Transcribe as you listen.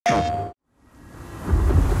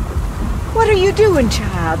you doing,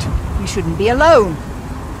 child? You shouldn't be alone.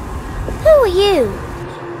 Who are you?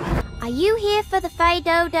 Are you here for the Fey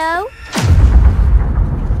Dodo?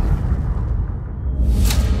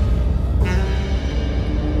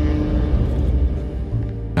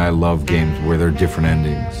 I love games where there are different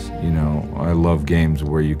endings, you know. I love games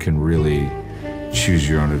where you can really choose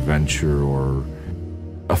your own adventure or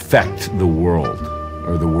affect the world,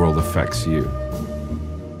 or the world affects you.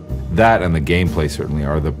 That and the gameplay certainly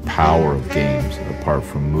are the power of games, apart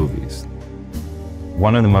from movies.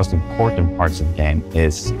 One of the most important parts of the game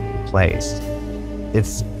is place.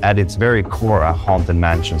 It's at its very core a haunted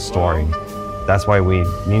mansion story. That's why we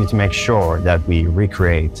need to make sure that we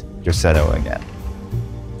recreate Derceto again.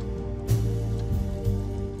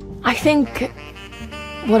 I think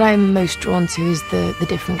what I'm most drawn to is the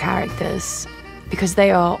different characters, because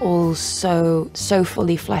they are all so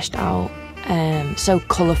fully fleshed out, so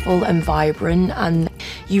colourful and vibrant, and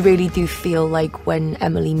you really do feel like when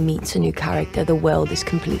Emily meets a new character, the world is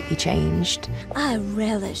completely changed. I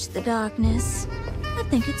relish the darkness. I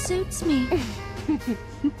think it suits me.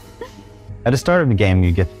 At the start of the game,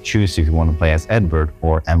 you get to choose if you want to play as Edward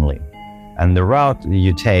or Emily. And the route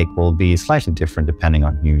you take will be slightly different depending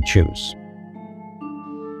on who you choose.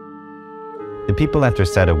 The people at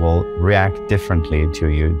Derceto will react differently to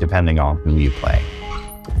you depending on who you play.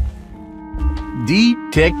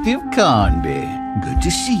 Detective Conby, good to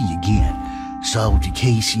see you again. Solved your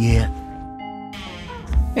case yet?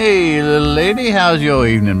 Hey, little lady, how's your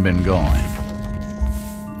evening been going?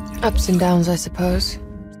 Ups and downs, I suppose.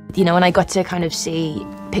 You know, and I got to kind of see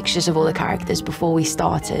pictures of all the characters before we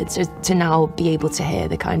started, so to now be able to hear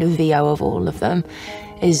the kind of VO of all of them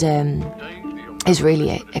is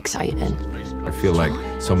really exciting. I feel like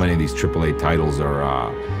so many of these AAA titles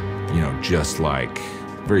are, you know, just like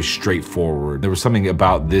very straightforward. There was something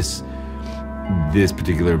about this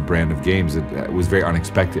particular brand of games that was very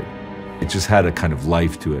unexpected. It just had a kind of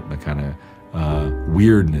life to it, and a kind of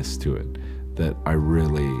weirdness to it that I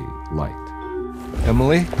really liked.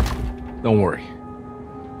 Emily, don't worry.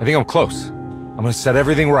 I think I'm close. I'm gonna set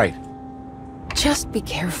everything right. Just be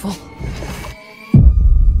careful.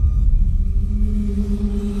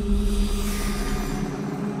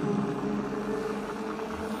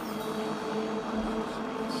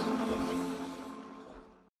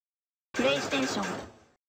 PlayStation